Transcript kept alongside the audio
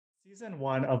Season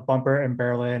one of Bumper in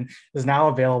Berlin is now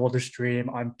available to stream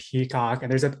on Peacock,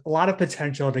 and there's a lot of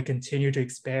potential to continue to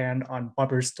expand on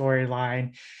Bumper's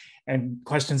storyline and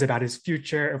questions about his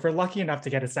future. If we're lucky enough to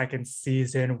get a second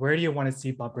season, where do you want to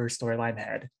see Bumper's storyline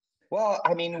head? Well,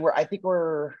 I mean,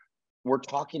 we're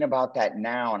talking about that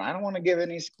now, and I don't want to give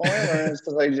any spoilers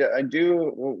because I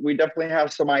do. We definitely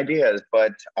have some ideas,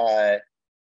 but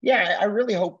yeah, I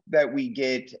really hope that we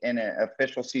get an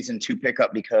official season two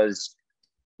pickup because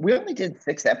we only did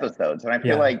 6 episodes, and I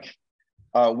feel Yeah. like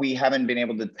we haven't been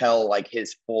able to tell like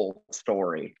his full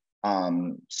story.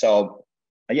 So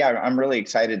yeah, I'm really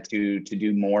excited to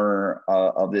do more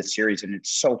of this series, and it's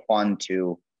so fun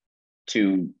to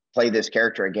play this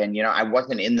character again. You know, I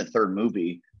wasn't in the third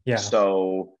movie, Yeah.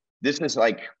 so this is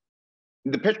like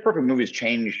the Pitch Perfect movies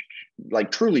changed, like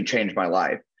truly changed my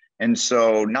life. And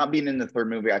so not being in the third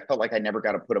movie, I felt like I never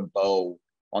got to put a bow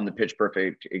on the Pitch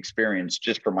Perfect experience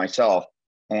just for myself.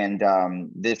 And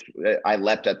this, I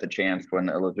leapt at the chance when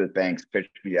Elizabeth Banks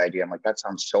pitched me the idea. I'm like, that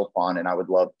sounds so fun, and I would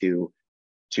love to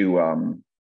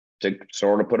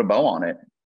sort of put a bow on it.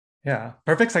 Yeah.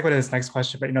 Perfect segue to this next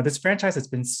question. But this franchise has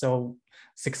been so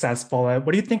successful.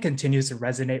 What do you think continues to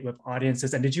resonate with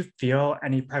audiences? And did you feel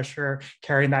any pressure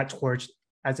carrying that torch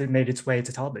as it made its way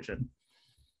to television?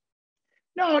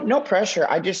 No, no pressure.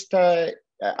 I just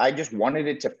wanted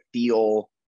it to feel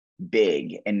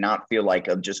big and not feel like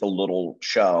just a little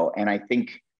show. And I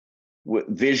think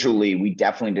visually, we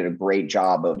definitely did a great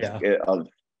job Yeah.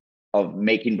 of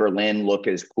making Berlin look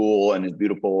as cool and as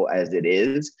beautiful as it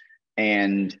is.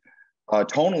 And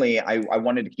tonally, I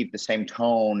wanted to keep the same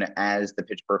tone as the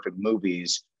Pitch Perfect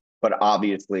movies, but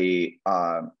obviously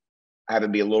have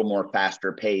it be a little more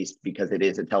faster paced because it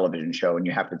is a television show and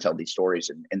you have to tell these stories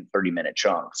in 30-minute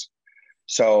chunks.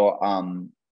 So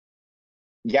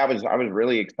yeah, I was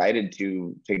really excited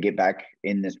to get back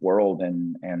in this world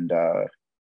and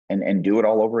do it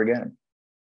all over again.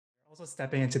 Also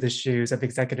stepping into the shoes of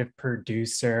executive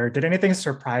producer, did anything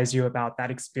surprise you about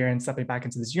that experience stepping back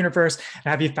into this universe?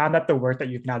 And have you found that the work that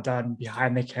you've now done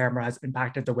behind the camera has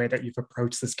impacted the way that you've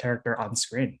approached this character on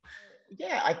screen?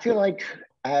 Yeah, I feel like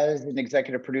as an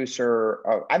executive producer,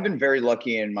 I've been very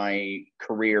lucky in my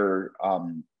career.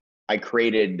 I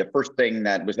created the first thing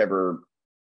that ever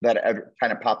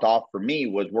kind of popped off for me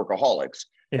was Workaholics.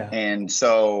 Yeah. And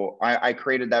so I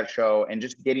created that show, and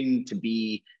just getting to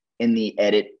be in the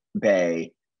edit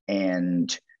bay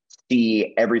and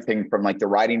see everything from like the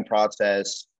writing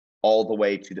process all the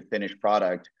way to the finished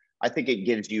product. I think it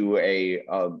gives you a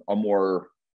more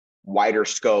wider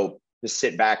scope to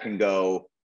sit back and go,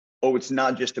 oh, it's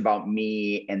not just about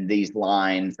me and these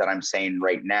lines that I'm saying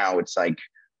right now. It's like,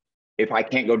 if I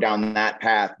can't go down that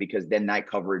path because then that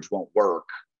coverage won't work,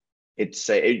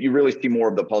 you really see more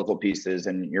of the puzzle pieces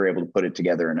and you're able to put it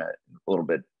together in a little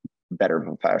bit better of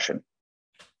a fashion.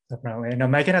 Definitely.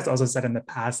 Megan has also said in the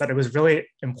past that it was really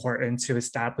important to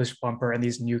establish Bumper and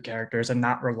these new characters and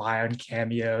not rely on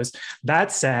cameos.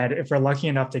 That said, if we're lucky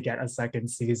enough to get a second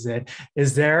season,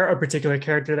 is there a particular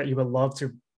character that you would love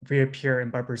to reappear in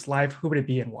Bumper's life? Who would it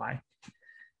be and why?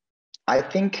 I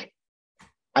think,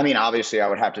 I mean, obviously, I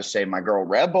would have to say my girl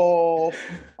Rebel.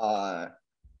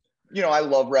 I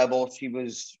love Rebel.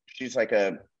 She's like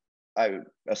a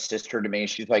sister to me.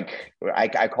 She's like,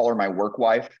 I call her my work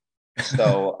wife.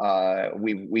 So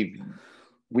we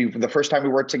the first time we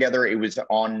worked together, it was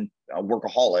on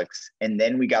Workaholics, and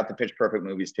then we got the Pitch Perfect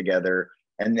movies together,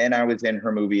 and then I was in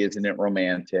her movie Isn't It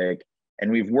Romantic, and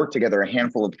we've worked together a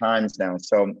handful of times now.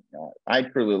 So I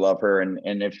truly love her, and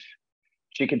if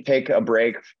she could take a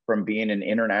break from being an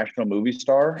international movie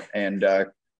star and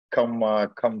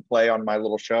come play on my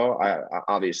little show,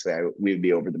 obviously we'd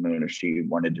be over the moon if she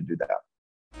wanted to do that.